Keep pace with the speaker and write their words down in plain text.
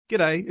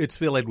G'day, it's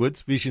Phil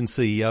Edwards, Vision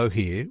CEO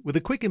here, with a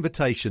quick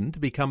invitation to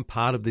become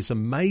part of this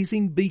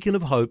amazing beacon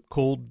of hope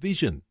called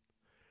Vision.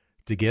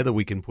 Together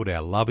we can put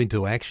our love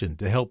into action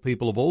to help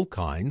people of all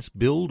kinds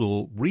build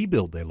or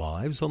rebuild their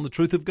lives on the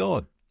truth of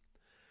God.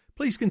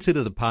 Please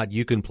consider the part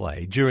you can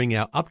play during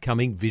our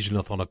upcoming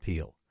Visionathon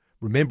appeal,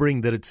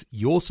 remembering that it's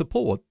your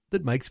support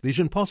that makes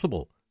Vision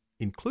possible,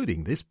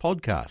 including this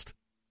podcast.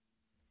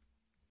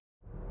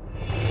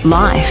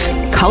 Life,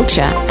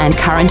 culture and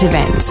current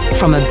events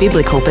from a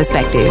biblical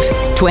perspective.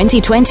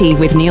 2020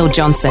 with Neil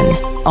Johnson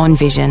on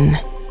Vision.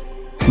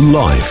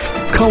 Life,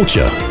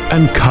 culture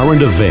and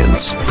current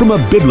events from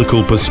a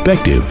biblical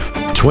perspective.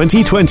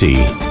 2020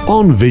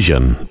 on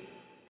Vision.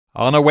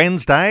 On a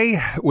Wednesday,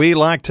 we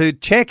like to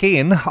check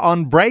in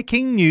on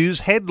breaking news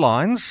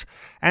headlines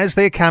as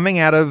they're coming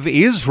out of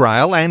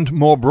Israel and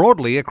more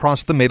broadly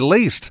across the Middle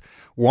East.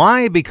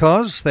 Why?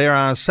 Because there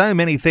are so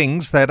many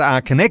things that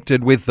are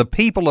connected with the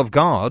people of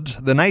God,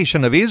 the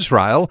nation of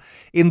Israel,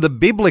 in the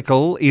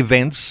biblical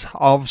events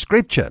of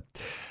Scripture.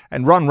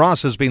 And Ron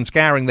Ross has been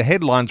scouring the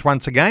headlines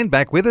once again.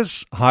 Back with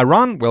us. Hi,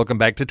 Ron. Welcome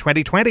back to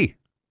 2020.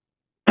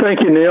 Thank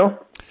you, Neil.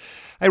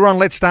 Hey, Ron,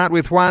 let's start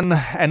with one.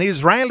 An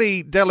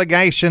Israeli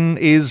delegation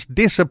is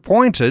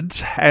disappointed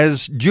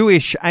as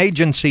Jewish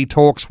agency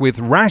talks with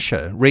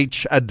Russia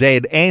reach a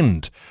dead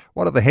end.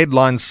 What are the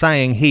headlines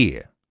saying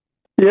here?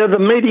 Yeah,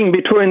 the meeting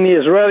between the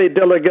Israeli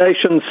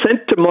delegation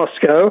sent to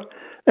Moscow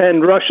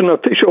and Russian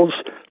officials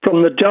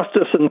from the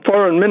Justice and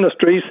Foreign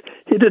Ministries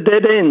hit a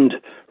dead end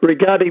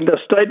regarding the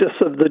status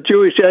of the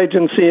Jewish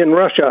agency in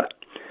Russia.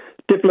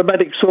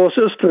 Diplomatic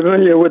sources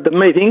familiar with the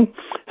meeting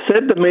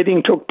said the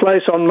meeting took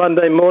place on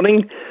Monday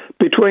morning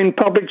between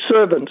public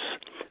servants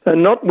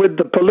and not with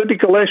the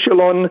political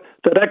echelon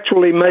that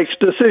actually makes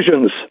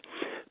decisions.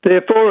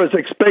 Therefore, as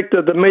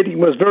expected, the meeting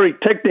was very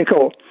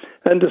technical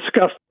and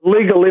discussed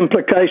legal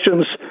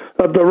implications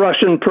of the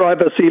Russian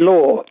privacy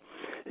law.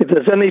 If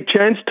there's any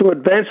chance to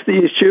advance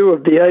the issue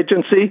of the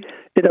agency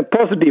in a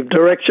positive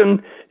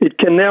direction, it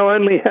can now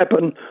only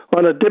happen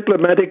on a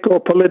diplomatic or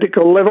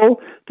political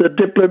level, the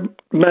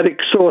diplomatic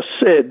source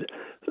said.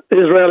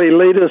 Israeli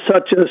leaders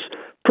such as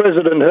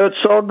President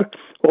Herzog,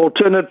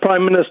 alternate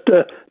Prime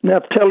Minister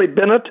Naftali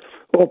Bennett,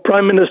 or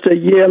Prime Minister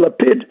Yair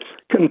Lapid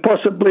can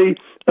possibly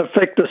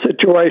affect the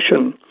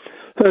situation.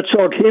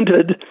 Herzog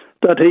hinted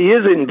that he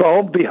is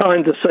involved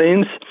behind the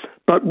scenes,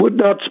 but would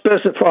not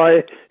specify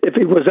if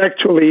he was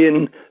actually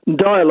in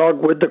dialogue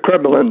with the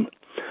Kremlin.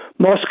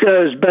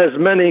 Moscow's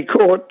Basmanny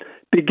court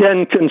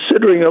began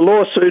considering a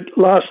lawsuit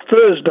last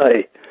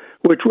Thursday,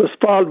 which was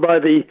filed by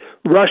the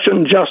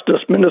Russian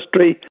Justice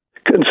Ministry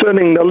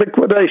concerning the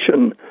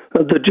liquidation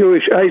of the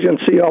Jewish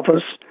Agency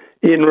office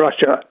in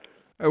Russia.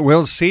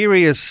 Well,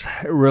 serious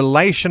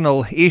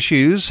relational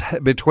issues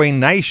between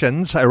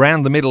nations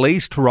around the Middle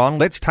East, Ron.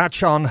 Let's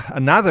touch on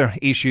another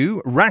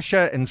issue.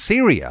 Russia and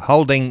Syria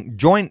holding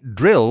joint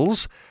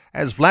drills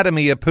as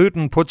Vladimir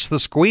Putin puts the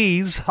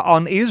squeeze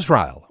on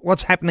Israel.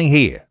 What's happening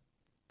here?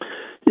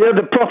 Yeah,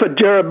 the prophet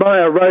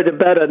Jeremiah wrote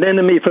about an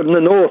enemy from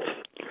the north,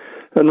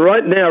 and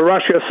right now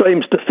Russia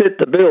seems to fit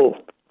the bill.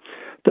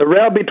 The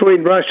row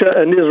between Russia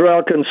and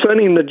Israel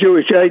concerning the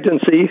Jewish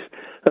agencies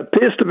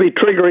appears to be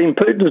triggering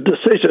Putin's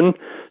decision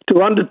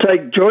to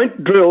undertake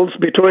joint drills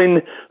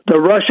between the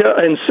Russia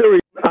and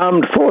Syrian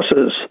armed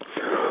forces.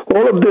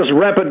 All of this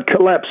rapid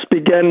collapse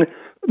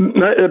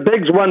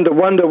begs one to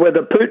wonder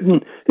whether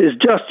Putin is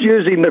just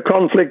using the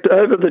conflict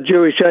over the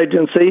Jewish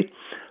agency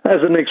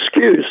as an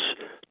excuse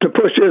to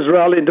push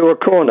Israel into a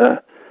corner.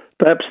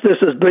 Perhaps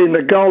this has been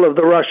the goal of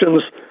the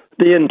Russians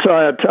the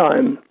entire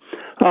time.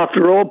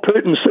 After all,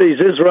 Putin sees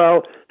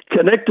Israel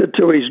connected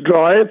to his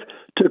drive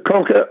to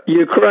conquer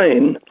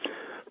Ukraine.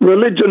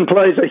 Religion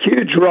plays a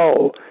huge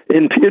role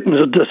in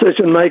Putin's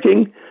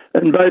decision-making,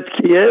 and both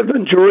Kiev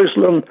and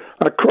Jerusalem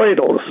are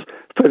cradles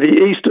for the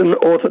Eastern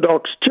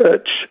Orthodox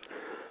Church.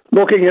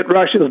 Looking at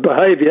Russia's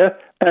behavior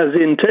as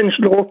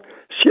intentional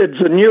sheds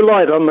a new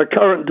light on the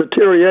current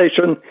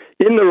deterioration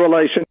in the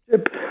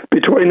relationship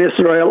between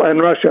Israel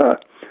and Russia.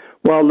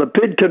 While the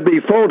PID can be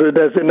faulted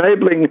as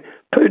enabling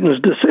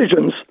Putin's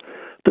decisions,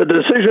 the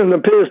decision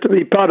appears to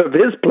be part of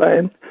his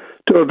plan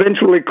to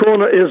eventually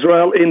corner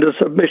Israel into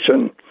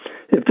submission.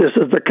 If this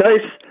is the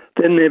case,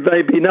 then there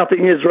may be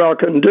nothing Israel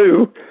can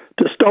do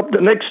to stop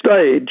the next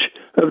stage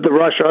of the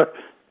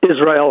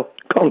Russia-Israel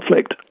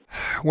conflict.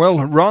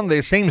 Well, Ron,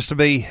 there seems to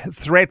be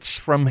threats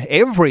from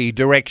every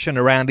direction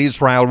around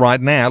Israel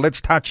right now.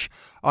 Let's touch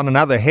on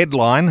another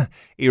headline.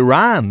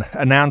 Iran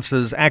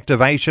announces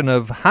activation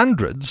of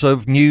hundreds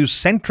of new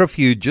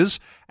centrifuges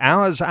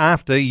hours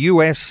after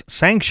US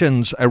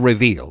sanctions are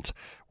revealed.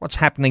 What's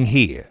happening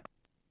here?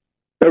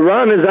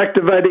 Iran is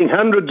activating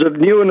hundreds of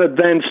new and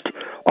advanced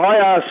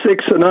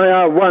IR-6 and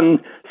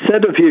IR-1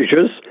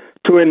 centrifuges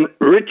to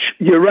enrich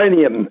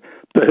uranium.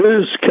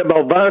 Behrouz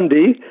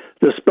Kamalvandi,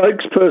 the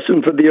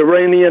spokesperson for the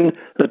Iranian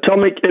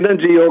Atomic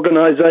Energy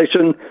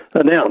Organization,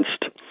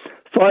 announced.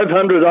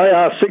 500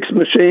 IR-6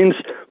 machines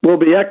will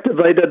be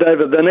activated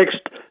over the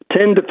next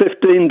 10 to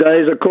 15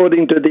 days,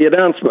 according to the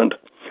announcement.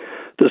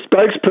 The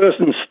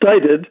spokesperson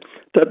stated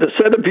that the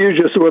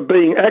centrifuges were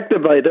being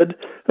activated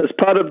as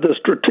part of the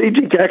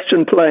strategic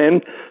action plan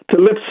to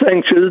lift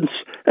sanctions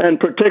and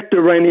protect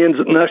Iranians'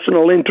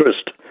 national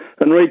interest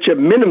and reach a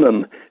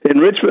minimum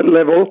enrichment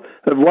level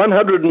of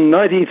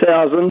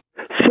 190,000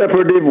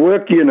 separative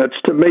work units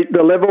to meet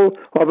the level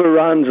of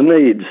Iran's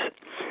needs.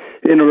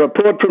 In a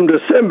report from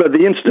December,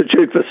 the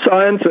Institute for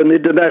Science and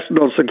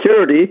International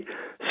Security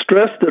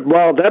stressed that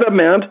while that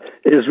amount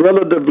is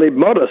relatively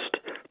modest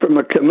from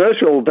a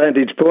commercial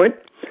vantage point,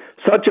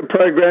 such a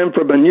program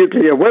from a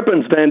nuclear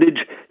weapons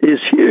vantage is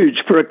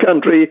huge for a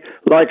country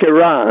like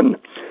Iran.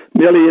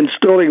 Merely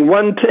installing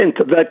 1/10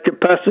 of that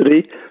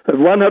capacity of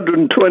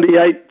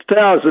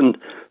 128,000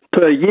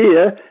 per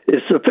year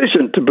is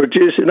sufficient to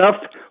produce enough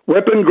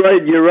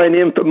weapon-grade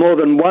uranium for more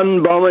than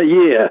one bomb a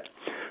year.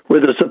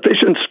 With a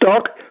sufficient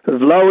stock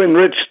of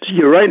low-enriched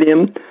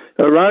uranium,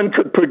 Iran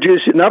could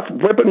produce enough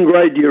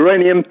weapon-grade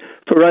uranium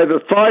for over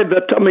 5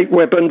 atomic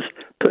weapons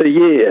per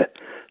year.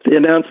 The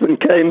announcement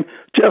came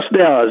just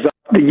hours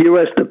after the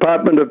US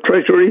Department of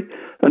Treasury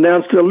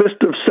announced a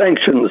list of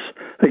sanctions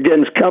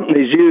against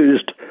companies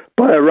used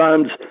by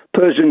Iran's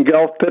Persian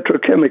Gulf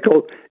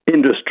petrochemical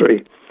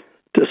industry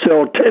to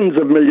sell tens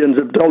of millions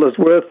of dollars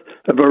worth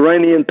of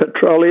Iranian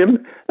petroleum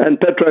and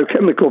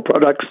petrochemical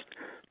products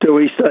to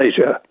East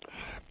Asia.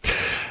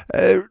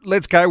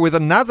 Let's go with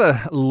another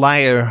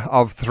layer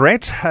of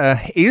threat.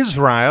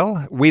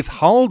 Israel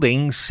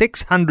withholding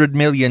 600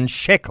 million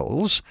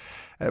shekels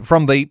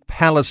from the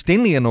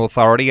Palestinian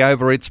Authority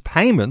over its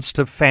payments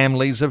to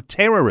families of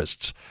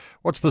terrorists.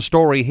 What's the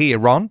story here,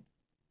 Ron?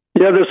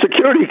 Yeah, the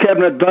Security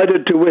Cabinet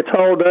voted to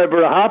withhold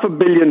over 500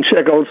 million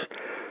shekels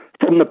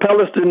from the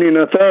Palestinian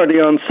Authority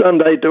on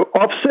Sunday to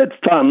offset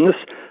funds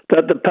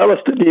that the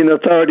Palestinian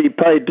Authority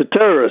paid to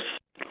terrorists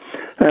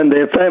and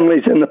their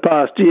families in the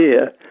past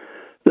year.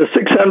 The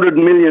 600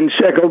 million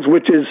shekels,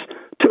 which is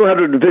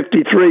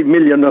 253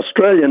 million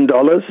Australian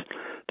dollars,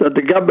 that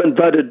the government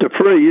voted to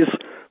freeze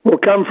will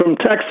come from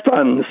tax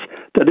funds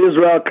that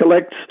Israel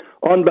collects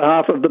on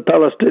behalf of the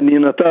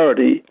Palestinian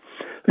Authority.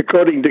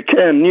 According to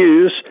Can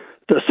News,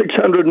 the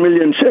 600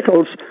 million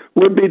shekels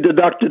would be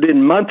deducted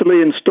in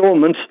monthly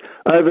installments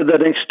over the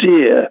next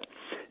year.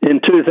 In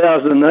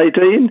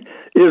 2018,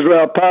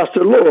 Israel passed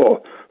a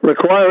law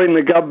requiring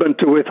the government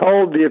to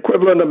withhold the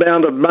equivalent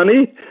amount of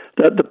money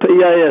that the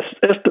PA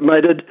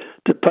estimated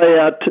to pay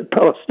out to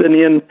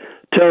Palestinian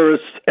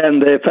terrorists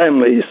and their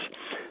families.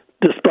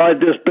 Despite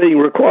this being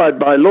required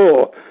by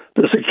law,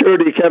 the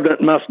Security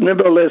Cabinet must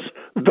nevertheless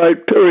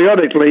vote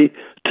periodically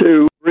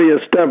to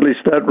re-establish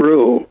that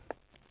rule.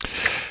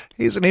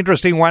 Here's an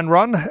interesting one,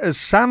 Ron.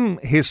 Some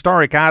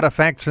historic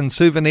artefacts and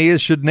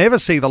souvenirs should never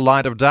see the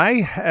light of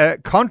day.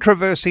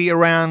 Controversy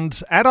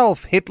around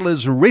Adolf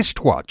Hitler's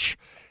wristwatch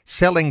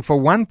selling for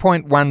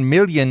 $1.1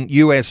 million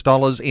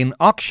in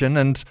auction,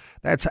 and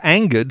that's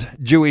angered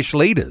Jewish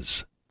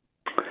leaders.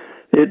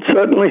 It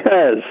certainly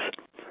has.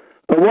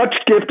 A watch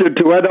gifted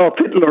to Adolf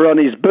Hitler on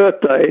his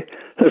birthday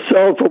has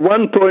sold for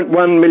 $1.1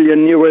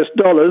 million,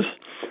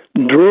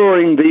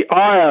 drawing the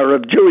ire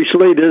of Jewish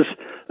leaders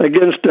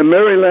against a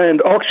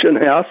Maryland auction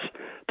house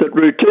that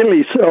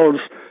routinely sells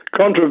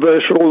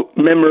controversial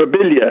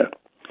memorabilia.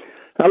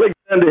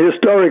 Alexander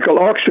Historical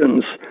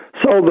Auctions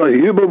sold the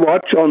Huber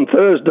watch on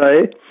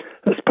Thursday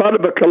as part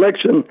of a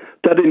collection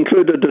that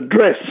included a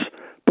dress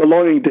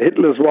belonging to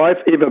Hitler's wife,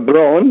 Eva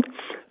Braun,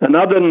 and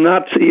other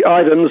Nazi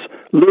items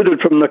looted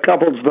from the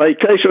couple's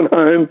vacation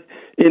home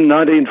in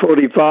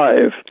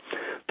 1945.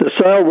 The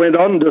sale went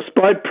on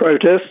despite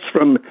protests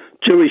from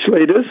Jewish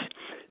leaders,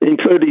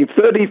 including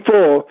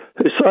 34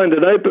 who signed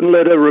an open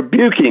letter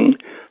rebuking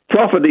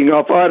profiting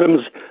off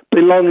items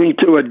belonging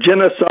to a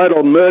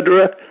genocidal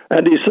murderer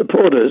and his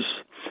supporters.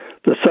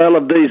 The sale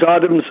of these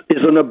items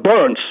is an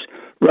abhorrence,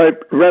 wrote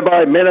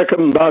Rabbi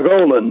Menachem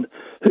Bar-Golan,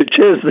 who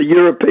chairs the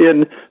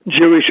European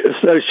Jewish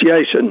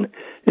Association.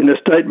 In a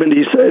statement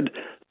he said,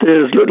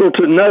 "There is little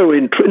to no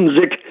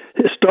intrinsic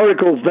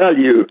historical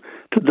value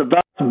to the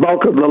vast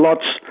bulk of the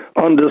lots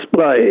on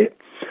display.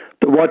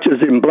 The watch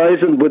is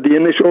emblazoned with the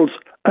initials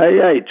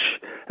AH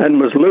and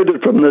was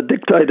looted from the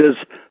dictator's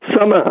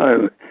summer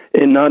home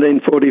in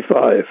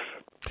 1945.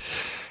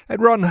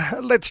 And Ron,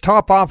 let's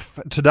top off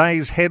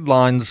today's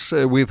headlines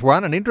with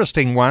an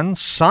interesting one.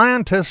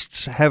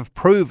 Scientists have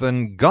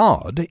proven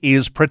God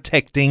is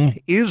protecting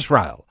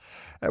Israel.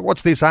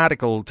 What's this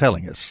article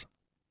telling us?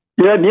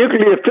 Yeah,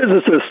 nuclear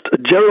physicist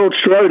Gerald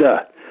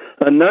Schroeder,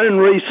 a known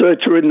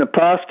researcher in the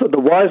past for the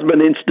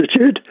Weizmann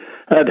Institute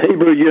at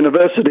Hebrew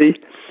University,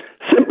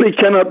 simply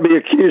cannot be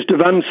accused of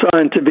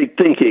unscientific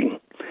thinking.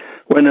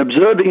 When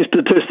observing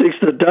statistics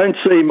that don't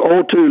seem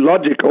all too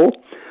logical,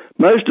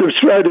 most of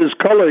Schroeder's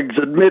colleagues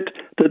admit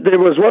that there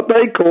was what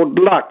they called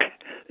luck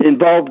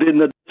involved in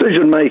the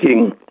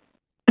decision-making.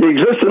 The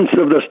existence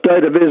of the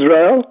State of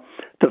Israel,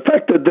 the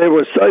fact that there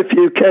were so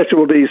few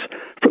casualties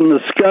from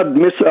the Scud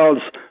missiles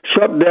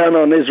shot down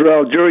on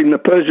Israel during the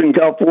Persian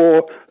Gulf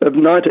War of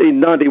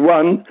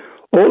 1991,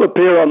 all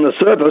appear on the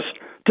surface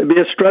to be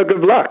a stroke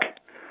of luck.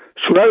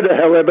 Schroeder,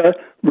 however,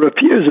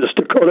 refuses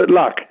to call it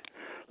luck.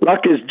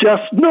 Luck is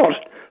just not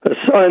a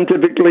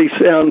scientifically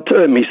sound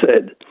term, he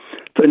said.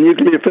 For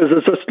nuclear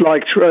physicists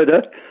like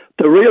Schroeder,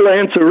 the real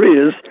answer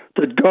is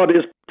that God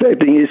is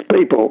protecting his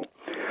people.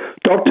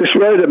 Dr.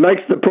 Schroeder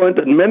makes the point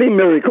that many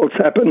miracles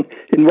happen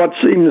in what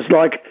seems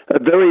like a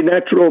very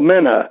natural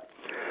manner.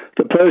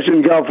 The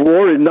Persian Gulf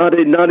War in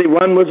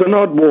 1991 was an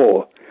odd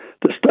war.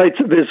 The states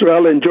of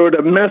Israel endured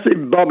a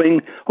massive bombing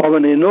of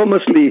an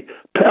enormously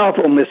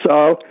powerful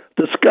missile,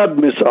 the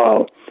Scud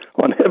missile,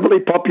 on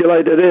heavily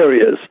populated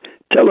areas,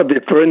 Tel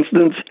Aviv, for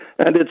instance,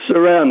 and its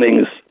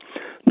surroundings.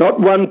 Not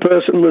one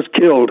person was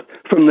killed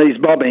from these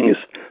bombings,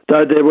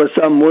 though there were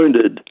some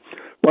wounded.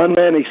 One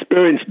man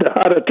experienced a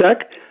heart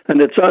attack,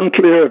 and it's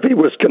unclear if he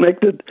was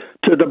connected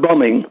to the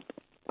bombing.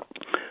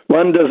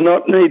 One does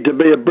not need to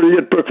be a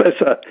brilliant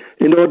professor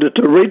in order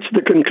to reach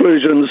the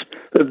conclusions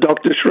of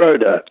Dr.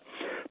 Schroeder.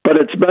 But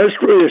it's most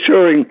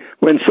reassuring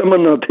when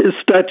someone of his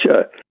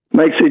stature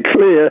makes it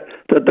clear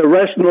that the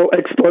rational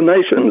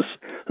explanations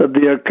of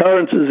the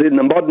occurrences in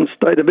the modern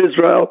state of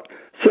Israel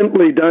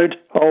simply don't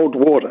hold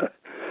water.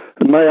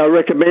 And may I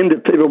recommend,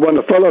 if people want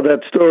to follow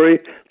that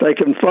story, they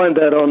can find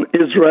that on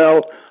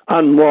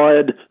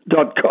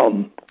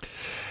israelunwired.com.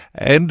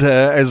 And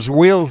as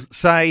we'll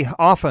say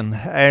often,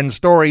 and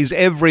stories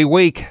every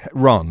week,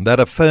 Ron,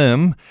 that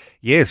affirm,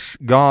 yes,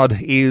 God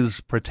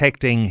is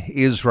protecting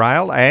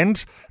Israel,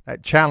 and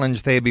that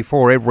challenge there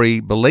before every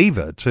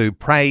believer to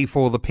pray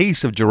for the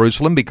peace of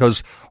Jerusalem,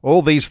 because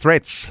all these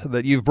threats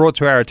that you've brought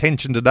to our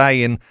attention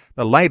today in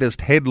the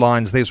latest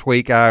headlines this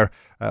week are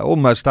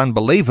almost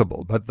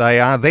unbelievable, but they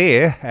are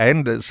there,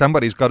 and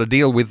somebody's got to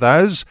deal with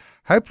those,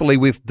 hopefully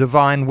with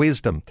divine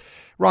wisdom.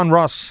 Ron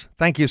Ross,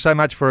 thank you so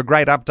much for a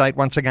great update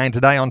once again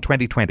today on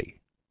 2020.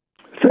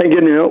 Thank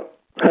you, Neil.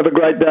 Have a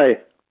great day.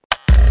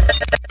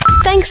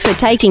 Thanks for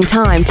taking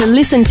time to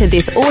listen to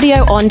this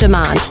audio on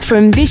demand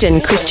from Vision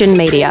Christian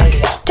Media.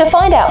 To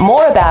find out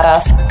more about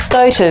us,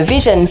 go to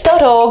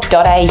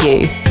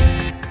vision.org.au.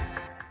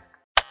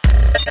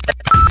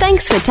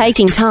 Thanks for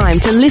taking time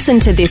to listen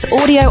to this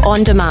audio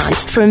on demand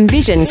from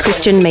Vision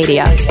Christian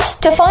Media.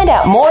 To find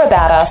out more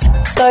about us,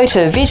 go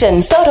to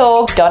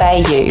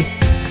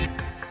vision.org.au.